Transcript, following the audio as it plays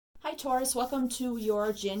Taurus, welcome to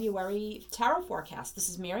your January tarot forecast. This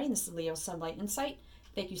is Mary and this is Leo Sunlight Insight.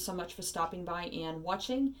 Thank you so much for stopping by and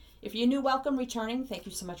watching. If you're new, welcome, returning. Thank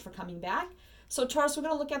you so much for coming back. So Taurus, we're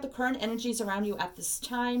going to look at the current energies around you at this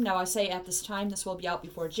time. Now I say at this time, this will be out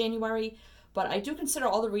before January, but I do consider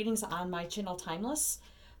all the readings on my channel timeless.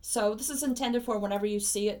 So this is intended for whenever you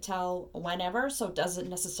see it till whenever, so it doesn't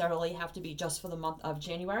necessarily have to be just for the month of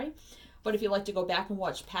January. But if you'd like to go back and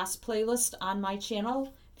watch past playlists on my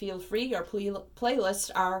channel, feel free. Your playlists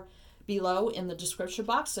are below in the description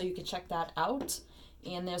box, so you can check that out.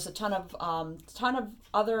 And there's a ton of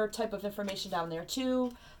other type of information down there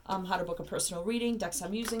too. How to book a personal reading, decks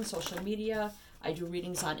I'm using, social media. I do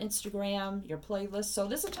readings on Instagram, your playlist. So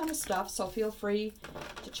there's a ton of stuff, so feel free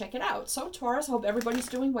to check it out. So Taurus, hope everybody's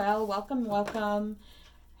doing well. Welcome, welcome.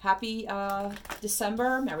 Happy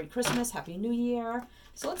December, Merry Christmas, Happy New Year.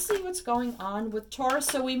 So let's see what's going on with Taurus.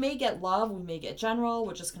 So we may get love, we may get general.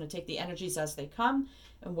 We're just going to take the energies as they come,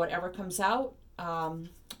 and whatever comes out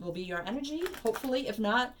will be your energy, hopefully. If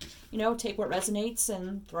not, you know, take what resonates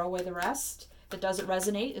and throw away the rest. If it doesn't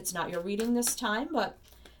resonate, it's not your reading this time, but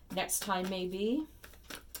next time maybe.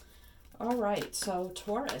 All right, so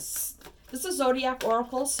Taurus. This is Zodiac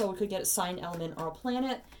Oracle, so we could get a sign, element, or a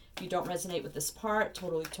planet. If you don't resonate with this part,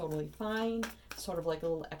 totally fine. Sort of like a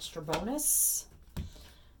little extra bonus.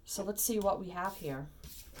 So let's see what we have here.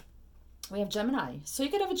 We have Gemini. So you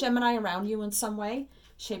could have a Gemini around you in some way,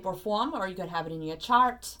 shape or form, or you could have it in your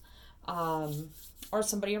chart, or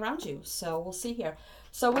somebody around you. So we'll see here.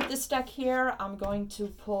 So with this deck here, I'm going to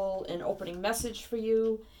pull an opening message for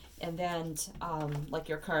you, and then like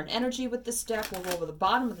your current energy with this deck. We'll go over the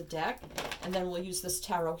bottom of the deck, and then we'll use this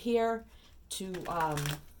tarot here to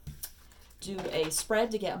do a spread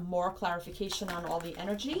to get more clarification on all the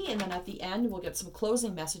energy, and then at the end we'll get some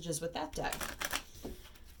closing messages with that deck.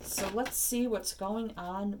 So let's see what's going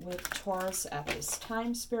on with Taurus at this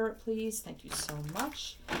time, Spirit, please. Thank you so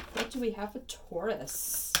much. What do we have for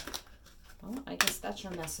Taurus? Well, I guess that's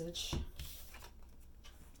your message.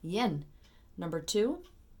 Yin, number 2.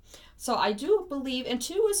 So I do believe, and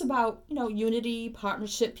 2 is about, you know, unity,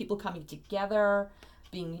 partnership, people coming together,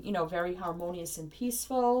 being, you know, very harmonious and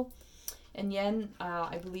peaceful. And yin,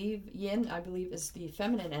 I believe, is the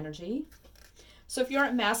feminine energy. So if you're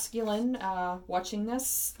a masculine watching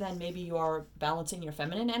this, then maybe you are balancing your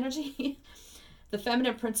feminine energy. The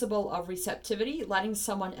feminine principle of receptivity, letting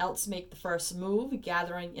someone else make the first move,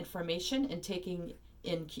 gathering information and taking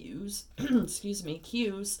in cues, excuse me,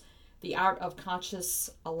 cues, the art of conscious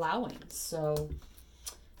allowing. So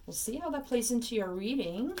we'll see how that plays into your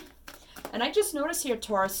reading. And I just noticed here,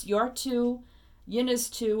 Taurus, you're 2, Yin is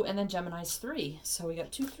 2, and then Gemini's 3. So we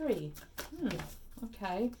got 2, 3.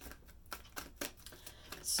 Okay.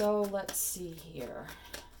 So let's see here.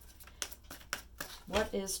 What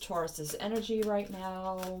is Taurus's energy right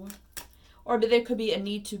now? Or there could be a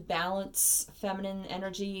need to balance feminine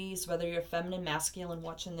energies, whether you're feminine, masculine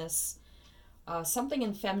watching this. Something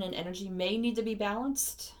in feminine energy may need to be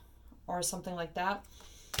balanced or something like that.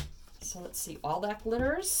 So let's see. All that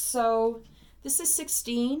glitters. So this is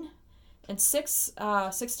 16. And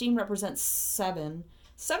 16 represents 7.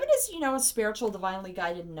 7 is, you know, a spiritual, divinely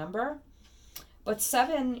guided number. But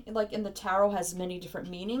 7, like in the tarot, has many different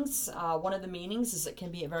meanings. One of the meanings is it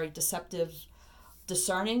can be a very deceptive,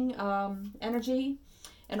 discerning energy.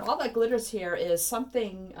 And all that glitters here is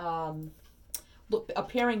something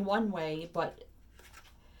appearing one way, but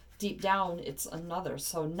deep down it's another.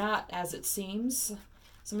 So not as it seems.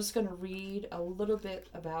 So I'm just going to read a little bit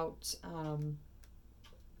about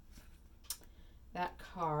that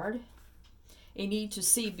card. A need to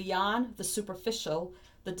see beyond the superficial,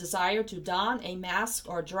 the desire to don a mask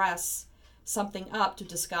or dress something up to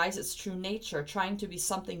disguise its true nature, trying to be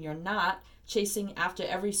something you're not, chasing after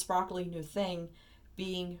every sparkly new thing,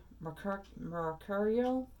 being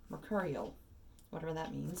mercurial, whatever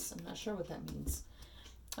that means. I'm not sure what that means.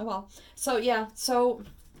 Oh well. So yeah, so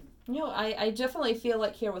you know, I definitely feel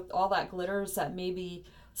like here with all that glitters that maybe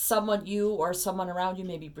someone, you or someone around you,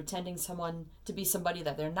 may be pretending someone to be somebody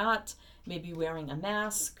that they're not, maybe wearing a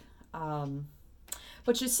mask.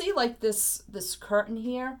 But you see like this curtain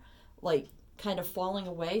here, like kind of falling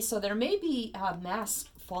away. So there may be a mask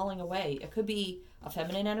falling away. It could be a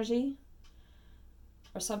feminine energy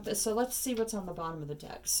or something. So let's see what's on the bottom of the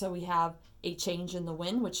deck. So we have a change in the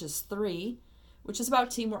wind, which is 3, which is about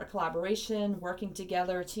teamwork, collaboration, working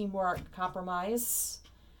together, teamwork, compromise.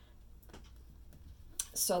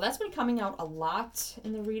 So that's been coming out a lot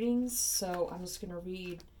in the readings. So I'm just going to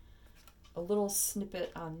read a little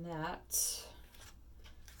snippet on that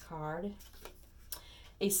card.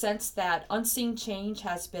 a sense that unseen change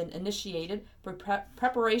has been initiated,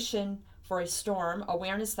 preparation for a storm,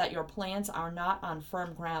 awareness that your plans are not on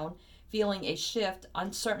firm ground, feeling a shift,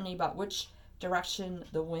 uncertainty about which direction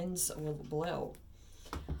the winds will blow.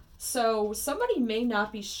 So somebody may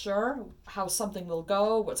not be sure how something will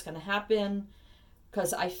go, what's going to happen,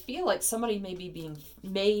 because I feel like somebody may be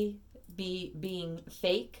being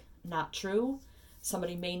fake, not true.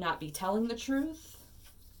 Somebody may not be telling the truth.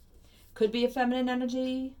 Could be a feminine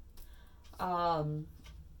energy. I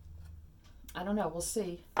don't know. We'll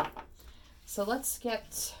see. So let's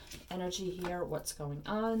get energy here. What's going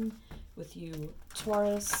on with you,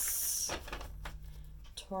 Taurus?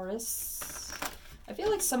 Taurus. I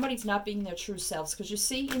feel like somebody's not being their true selves, because you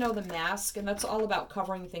see, you know, the mask, and that's all about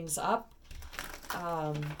covering things up.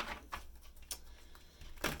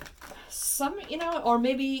 You know, or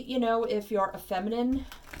maybe, you know, if you're a feminine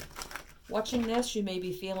watching this, you may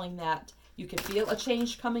be feeling that you can feel a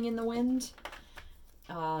change coming in the wind.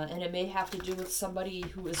 And it may have to do with somebody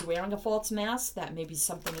who is wearing a false mask, that maybe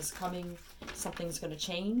something is coming, something's going to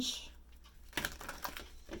change.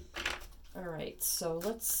 All right, so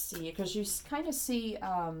let's see, because you kind of see,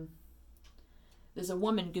 there's a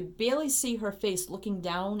woman, you could barely see her face looking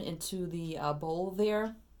down into the bowl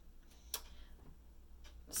there.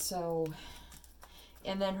 So,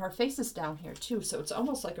 and then her face is down here too, so it's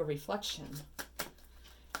almost like a reflection.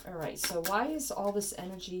 All right, so why is all this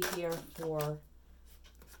energy here for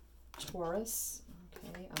Taurus?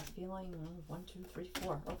 Okay, I'm feeling 1, 2, 3,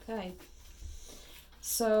 4. Okay,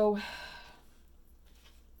 so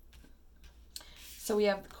we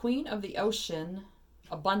have the Queen of the Ocean,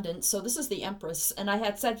 abundance. So this is the Empress, and I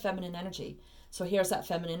had said feminine energy. So here's that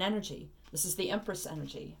feminine energy. This is the Empress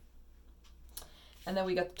energy. And then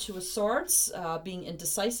we got the Two of Swords, being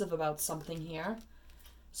indecisive about something here.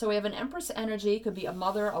 So we have an Empress energy, could be a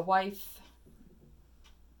mother, a wife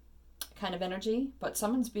kind of energy, but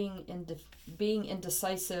someone's being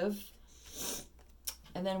indecisive.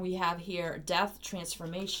 And then we have here death,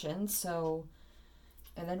 transformation. So,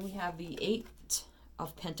 and then we have the Eight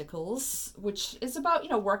of Pentacles, which is about, you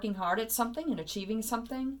know, working hard at something and achieving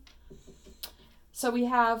something. So we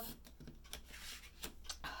have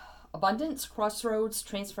abundance, crossroads,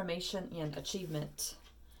 transformation, and achievement.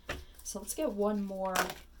 So let's get one more.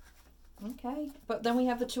 Okay, but then we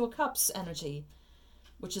have the Two of Cups energy,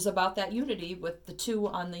 which is about that unity with the two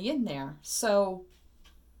on the yin there. So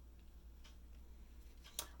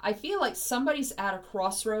I feel like somebody's at a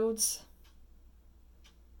crossroads.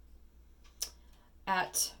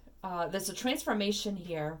 There's a transformation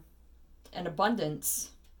here, an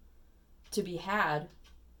abundance to be had.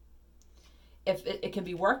 If it can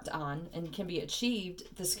be worked on and can be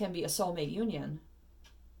achieved, this can be a soulmate union.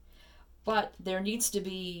 But there needs to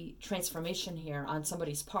be transformation here on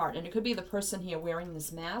somebody's part. And it could be the person here wearing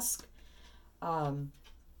this mask.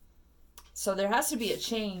 So there has to be a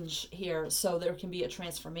change here so there can be a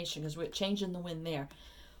transformation, because we're changing the wind there.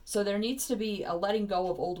 So there needs to be a letting go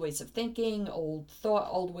of old ways of thinking, old thought,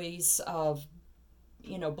 old ways of,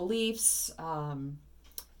 you know, beliefs,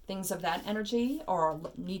 things of that energy, or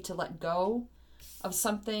need to let go of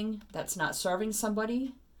something that's not serving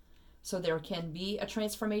somebody. So there can be a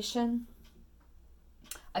transformation.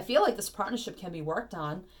 I feel like this partnership can be worked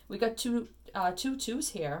on. We got two twos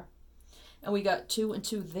here, and we got 2 and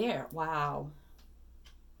 2 there. Wow.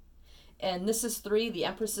 And this is 3. The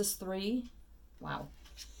Empress is 3. Wow.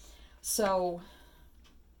 So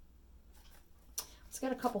let's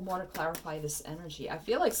get a couple more to clarify this energy. I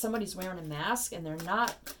feel like somebody's wearing a mask and they're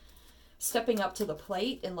not stepping up to the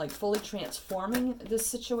plate and like fully transforming this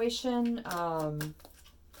situation.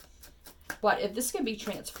 But if this can be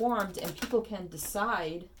transformed and people can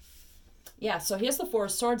decide, yeah, so here's the Four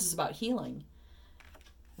of Swords, is about healing,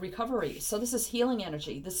 recovery. So this is healing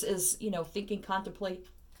energy. This is, you know, thinking,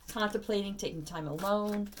 contemplating, taking time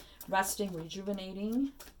alone, resting,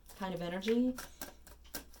 rejuvenating kind of energy.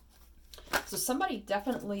 So somebody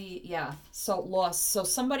definitely, yeah, so loss. So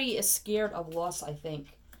somebody is scared of loss, I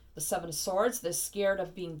think. The Seven of Swords, they're scared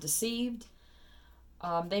of being deceived.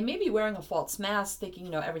 They may be wearing a false mask, thinking,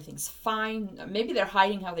 you know, everything's fine. Maybe they're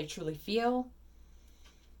hiding how they truly feel.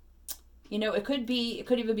 You know, it could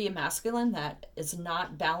even be a masculine that is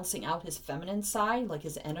not balancing out his feminine side, like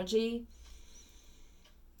his energy.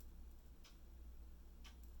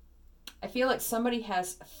 I feel like somebody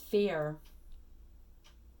has fear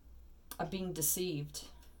of being deceived.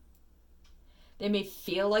 They may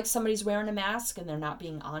feel like somebody's wearing a mask and they're not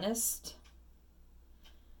being honest.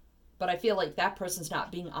 But I feel like that person's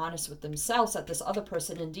not being honest with themselves, that this other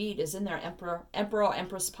person indeed is in their emperor or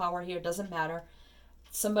empress power here. Doesn't matter.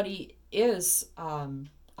 Somebody is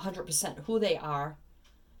 100% who they are.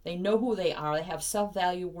 They know who they are. They have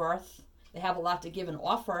self-value, worth. They have a lot to give and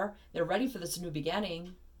offer. They're ready for this new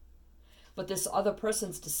beginning. But this other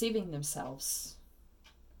person's deceiving themselves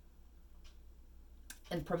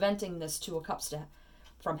and preventing this Two of Cups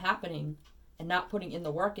from happening, and not putting in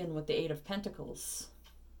the work in with the Eight of Pentacles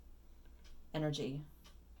energy.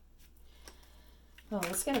 Oh,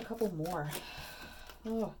 let's get a couple more.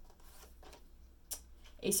 Oh.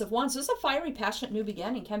 Ace of Wands. There's a fiery, passionate new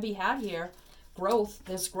beginning can be had here. Growth.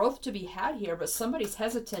 There's growth to be had here, but somebody's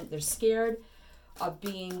hesitant. They're scared of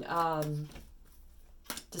being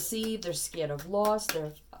deceived. They're scared of loss.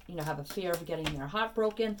 They're, have a fear of getting their heart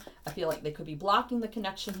broken. I feel like they could be blocking the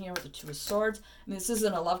connection here with the Two of Swords. I mean, this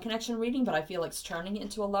isn't a love connection reading, but I feel like it's turning it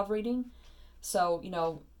into a love reading. So,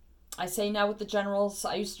 I say now with the generals,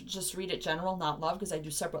 I used to just read it general, not love, because I do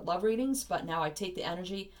separate love readings, but now I take the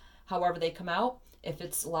energy however they come out. If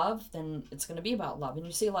it's love, then it's going to be about love. And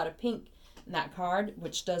you see a lot of pink in that card,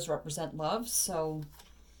 which does represent love. So,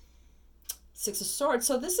 Six of Swords.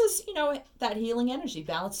 So this is, that healing energy,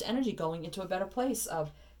 balanced energy, going into a better place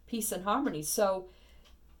of peace and harmony. So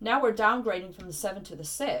now we're downgrading from the 7 to the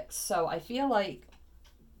 6. So I feel like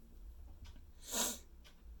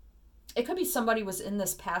it could be somebody was in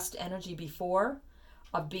this past energy before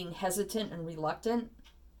of being hesitant and reluctant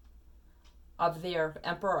of their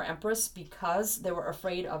emperor or empress because they were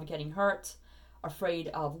afraid of getting hurt, afraid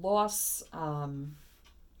of loss.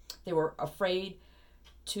 They were afraid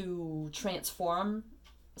to transform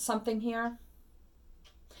something here.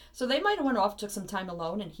 So they might have went off, took some time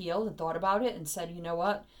alone and healed and thought about it and said, you know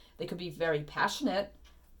what? They could be very passionate,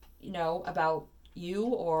 about you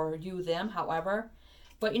or you, them, however.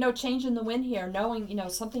 But, changing the wind here, knowing,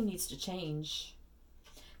 something needs to change.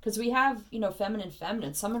 Because we have,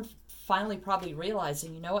 feminine. Someone finally probably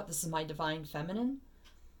realizing, you know what, this is my divine feminine.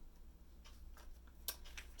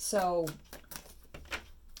 So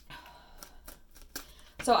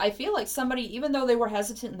I feel like somebody, even though they were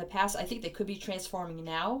hesitant in the past, I think they could be transforming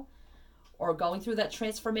now or going through that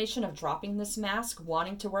transformation of dropping this mask,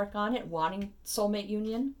 wanting to work on it, wanting soulmate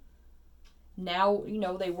union. Now,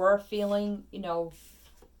 they were feeling,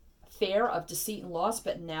 fear of deceit and loss,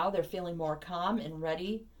 but now they're feeling more calm and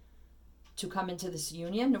ready to come into this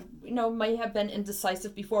union. May have been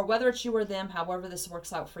indecisive before, whether it's you or them, however this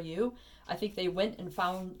works out for you. I think they went and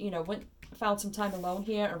found some time alone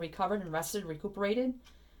here and recovered and rested, recuperated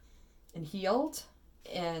and healed,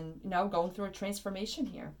 and going through a transformation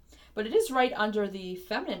here. But it is right under the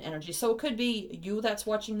feminine energy. So it could be you that's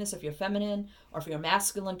watching this if you're feminine, or if you're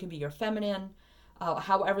masculine, it could be your feminine.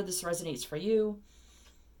 However this resonates for you.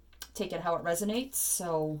 Take it how it resonates.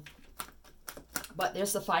 So, but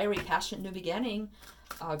there's the fiery, passionate new beginning,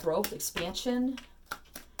 growth, expansion.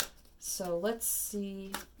 So let's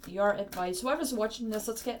see your advice. Whoever's watching this,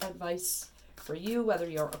 let's get advice for you, whether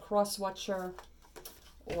you're a cross watcher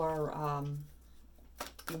or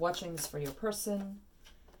you're watching this for your person.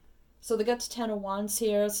 So they got to 10 of Wands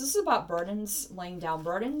here. So this is about burdens, laying down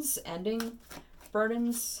burdens, ending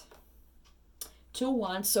burdens. 2 of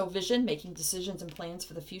Wands, so vision, making decisions and plans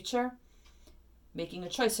for the future. Making a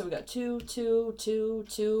choice. So we got 2, 2, 2,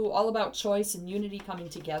 2, all about choice and unity coming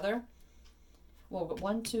together. Well, we've got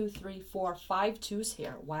 1, 2, 3, 4, 5 2s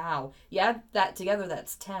here. Wow. You add that together,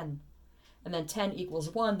 that's 10. And then 10 equals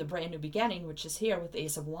 1, the brand new beginning, which is here with the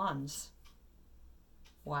Ace of Wands.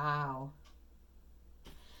 Wow.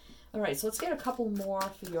 All right, so let's get a couple more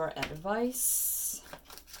for your advice.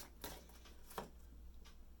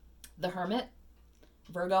 The Hermit,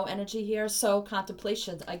 Virgo energy here. So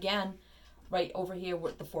contemplation, again, right over here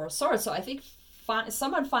with the 4 of Swords. So I think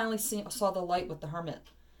someone finally saw the light with the Hermit.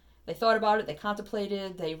 They thought about it, they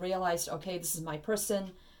contemplated, they realized, okay, this is my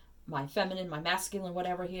person, my feminine, my masculine,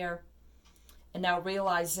 whatever here. And now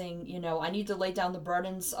realizing, I need to lay down the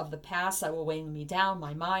burdens of the past that were weighing me down,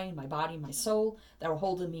 my mind, my body, my soul, that were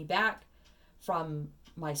holding me back from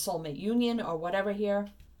my soulmate union or whatever here.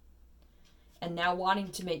 And now wanting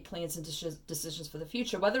to make plans and decisions for the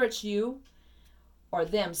future. Whether it's you or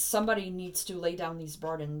them, somebody needs to lay down these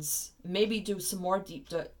burdens. Maybe do some more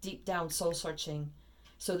deep down soul searching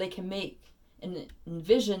so they can make and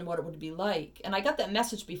envision what it would be like. And I got that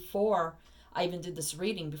message before I even did this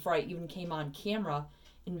reading, before I even came on camera,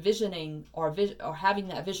 envisioning or having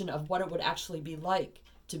that vision of what it would actually be like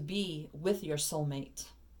to be with your soulmate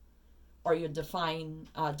or your divine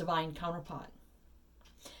counterpart.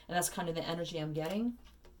 And that's kind of the energy I'm getting.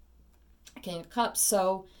 King of Cups.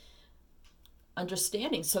 So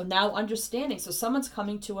understanding. So now understanding. So someone's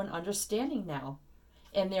coming to an understanding now.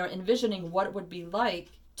 And they're envisioning what it would be like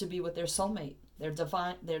to be with their soulmate, their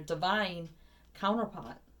divine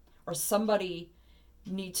counterpart. Or somebody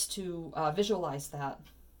needs to visualize that.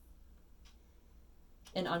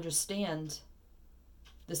 and understand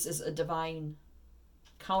this is a divine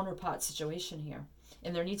counterpart situation here.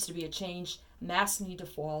 And there needs to be a change. Masks need to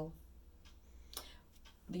fall.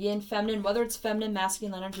 The yin, feminine, whether it's feminine,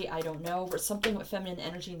 masculine energy, I don't know. But something with feminine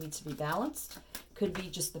energy needs to be balanced. Could be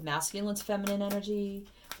just the masculine's feminine energy,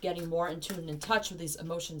 getting more in tune and in touch with these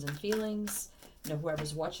emotions and feelings. You know,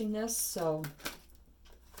 whoever's watching this. So,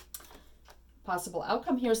 possible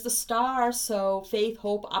outcome. Here's the star. So, faith,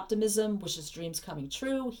 hope, optimism, wishes, dreams coming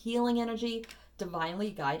true, healing energy, divinely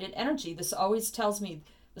guided energy. This always tells me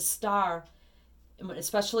the star,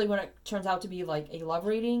 especially when it turns out to be like a love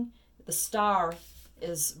reading, the star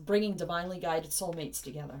is bringing divinely guided soulmates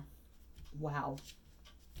together. Wow.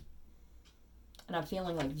 And I'm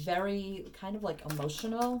feeling like very kind of like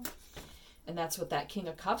emotional. And that's with that King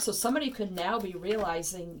of Cups. So somebody could now be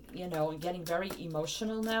realizing, you know, and getting very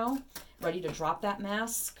emotional now, ready to drop that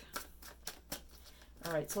mask.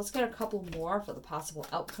 All right, so let's get a couple more for the possible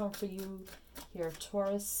outcome for you here,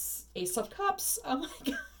 Taurus. Ace of Cups. Oh my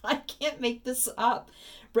God, I can't make this up.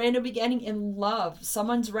 Brand new beginning in love.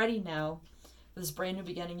 Someone's ready now. This brand new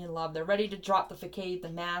beginning in love. They're ready to drop the facade, the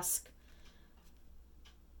mask.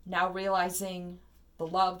 Now realizing the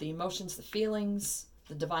love, the emotions, the feelings,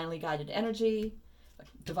 the divinely guided energy,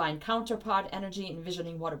 divine counterpart energy,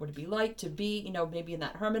 envisioning what it would be like to be, you know, maybe in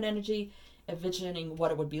that hermit energy, envisioning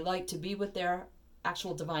what it would be like to be with their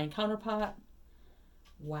actual divine counterpart.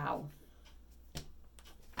 Wow.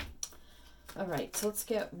 All right, so let's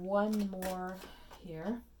get one more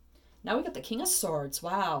here. Now we got the King of Swords.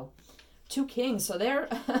 Wow. Two kings. So they're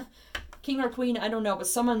king or queen, I don't know, but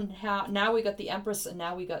someone, now we got the Empress and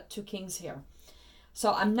now we got two kings here.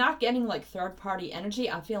 So I'm not getting like third party energy.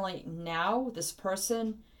 I'm feeling now this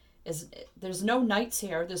person is, there's no knights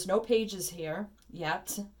here. There's no pages here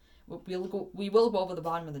yet. We will go over the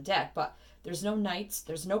bottom of the deck, but there's no knights.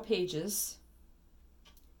 There's no pages.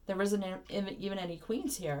 There isn't even any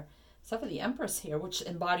queens here, except for the Empress here, which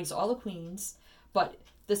embodies all the queens. But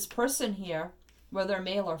this person here, whether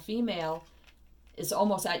male or female, is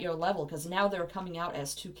almost at your level because now they're coming out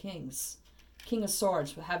as two kings. King of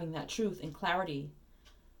Swords for having that truth and clarity,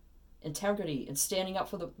 integrity, and standing up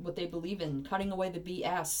for what they believe in, cutting away the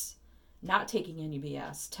BS, not taking any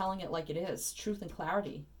BS, telling it like it is, truth and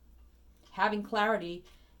clarity. Having clarity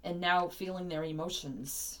and now feeling their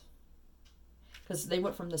emotions. Because they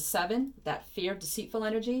went from the 7, that fear, deceitful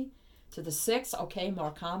energy, to the 6, okay,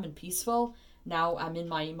 more calm and peaceful. Now I'm in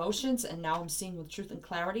my emotions, and now I'm seeing with truth and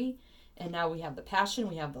clarity. And now we have the passion,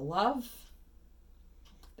 we have the love,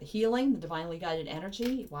 the healing, the divinely guided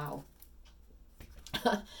energy. Wow.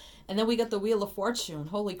 And then we got the Wheel of Fortune.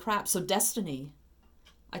 Holy crap. So destiny.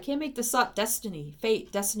 I can't make this up. Destiny,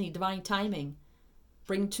 fate, destiny, divine timing.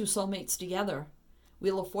 Bring two soulmates together.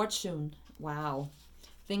 Wheel of Fortune. Wow.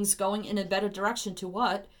 Things going in a better direction to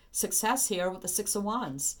what? Success here with the Six of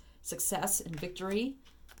Wands. Success and victory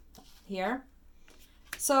here.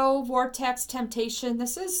 So vortex, temptation.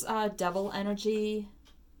 This is devil energy.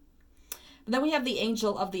 And then we have the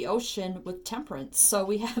angel of the ocean with temperance. So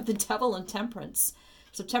we have the devil and temperance.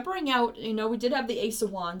 So tempering out, you know, we did have the Ace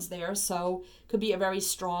of Wands there. So could be a very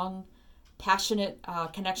strong, passionate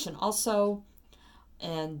connection also.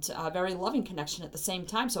 And a very loving connection at the same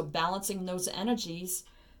time. So balancing those energies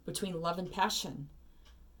between love and passion.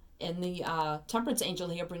 And the temperance angel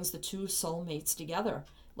here brings the two soulmates together,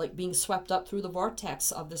 like being swept up through the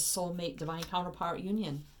vortex of this soulmate divine counterpart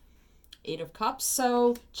union. 8 of Cups.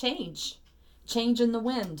 So change in the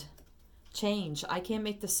wind, change. I can't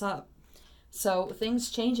make this up. So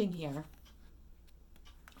things changing here.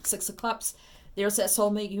 6 of Cups. There's that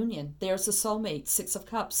soulmate union. There's the soulmate. 6 of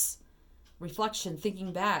Cups. Reflection,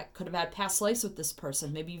 thinking back. Could have had past lives with this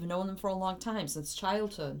person. Maybe you've known them for a long time, since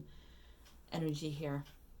childhood. Energy here.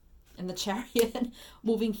 And the Chariot,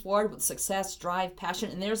 moving forward with success, drive, passion.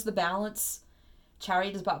 And there's the balance.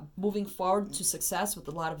 Chariot is about moving forward to success with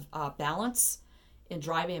a lot of balance and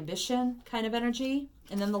drive, ambition kind of energy.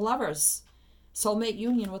 And then the Lovers. Soulmate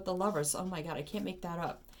union with the Lovers. Oh my God, I can't make that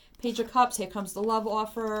up. Page of Cups. Here comes the love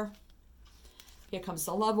offer. Here comes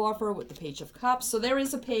the love offer with the Page of Cups. So there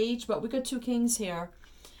is a page, but we got two kings here.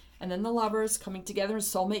 And then the Lovers coming together in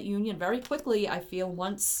soulmate union very quickly, I feel,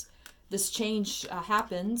 once this change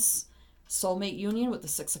happens. Soulmate union with the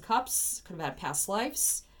 6 of Cups. Could have had past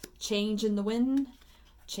lives. Change in the wind.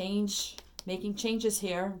 Change, making changes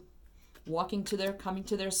here. Coming to their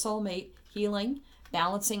soulmate. Healing.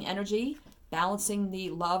 Balancing energy. Balancing the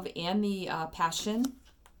love and the passion.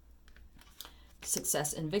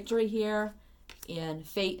 Success and victory here. And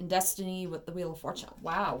fate and destiny with the Wheel of Fortune.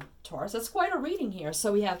 Wow, Taurus, that's quite a reading here.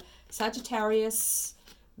 So we have Sagittarius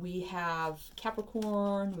We have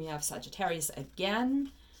Capricorn. We have Sagittarius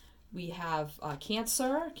again. We have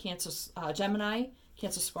Cancer, Gemini,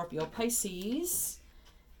 Cancer, Scorpio, Pisces.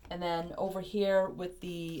 And then over here with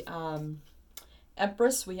the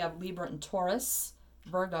Empress, we have Libra and Taurus,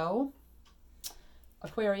 Virgo,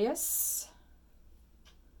 Aquarius,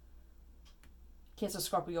 Cancer,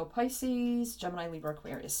 Scorpio, Pisces, Gemini, Libra,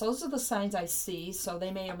 Aquarius. So those are the signs I see. So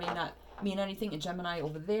they may or may not mean anything. And Gemini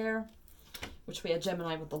over there, which we had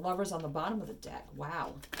Gemini with the Lovers on the bottom of the deck.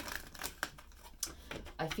 Wow.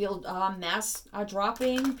 I feel masks are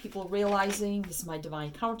dropping. People realizing this is my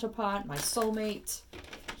divine counterpart, my soulmate,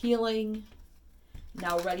 healing.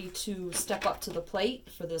 Now ready to step up to the plate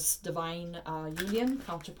for this divine union,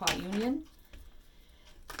 counterpart union.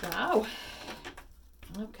 Wow.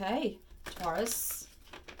 Okay, Taurus.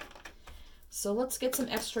 So let's get some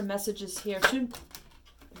extra messages here too.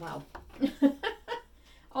 Wow.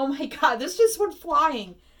 Oh my God, this just went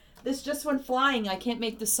flying. This just went flying. I can't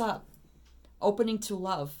make this up. Opening to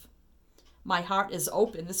love. My heart is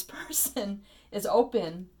open. This person is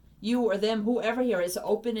open. You or them, whoever here, is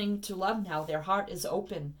opening to love now. Their heart is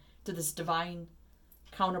open to this divine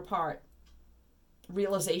counterpart.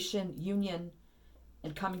 Realization, union,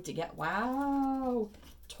 and coming together. Wow.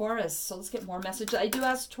 Taurus. So let's get more messages. I do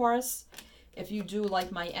ask Taurus, if you do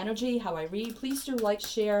like my energy, how I read, please do like,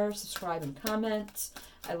 share, subscribe, and comment.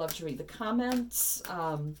 I love to read the comments.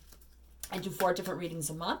 I do 4 different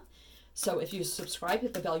readings a month. So if you subscribe,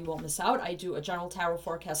 hit the bell, you won't miss out. I do a general tarot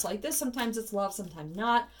forecast like this. Sometimes it's love, sometimes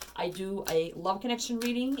not. I do a love connection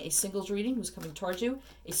reading, a singles reading, who's coming towards you,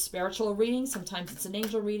 a spiritual reading. Sometimes it's an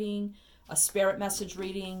angel reading, a spirit message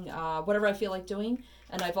reading, whatever I feel like doing.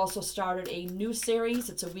 And I've also started a new series.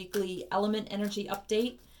 It's a weekly element energy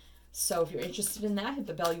update. So if you're interested in that, hit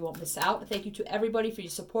the bell, you won't miss out. Thank you to everybody for your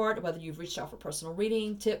support, whether you've reached out for personal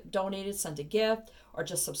reading, tip, donated, sent a gift, or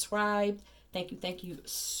just subscribed. Thank you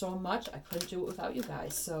so much. I couldn't do it without you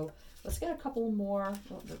guys. So let's get a couple more.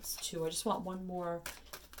 Oh, that's 2. I just want one more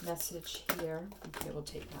message here. Okay, we'll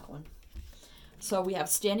take that one. So we have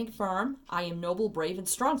standing firm. I am noble, brave, and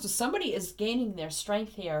strong. So somebody is gaining their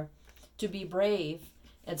strength here to be brave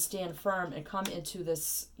and stand firm and come into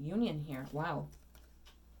this union here. Wow.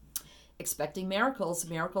 Expecting miracles.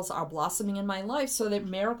 Miracles are blossoming in my life. So that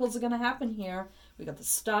miracles are going to happen here. We got the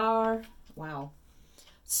Star. Wow.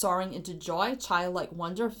 Soaring into joy, childlike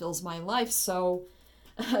wonder fills my life. So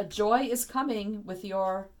joy is coming with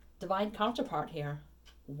your divine counterpart here.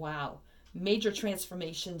 Wow. Major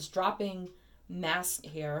transformations, dropping masks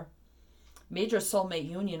here. Major soulmate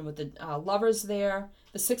union with the Lovers there,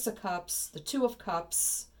 the 6 of Cups, the 2 of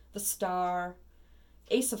Cups, the Star,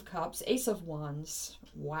 Ace of Cups, Ace of Wands.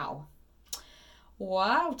 Wow.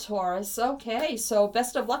 Wow, Taurus. Okay, so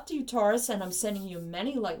best of luck to you, Taurus, and I'm sending you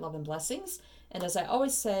many light, love, and blessings. And as I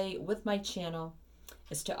always say with my channel,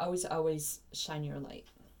 is to always, always shine your light.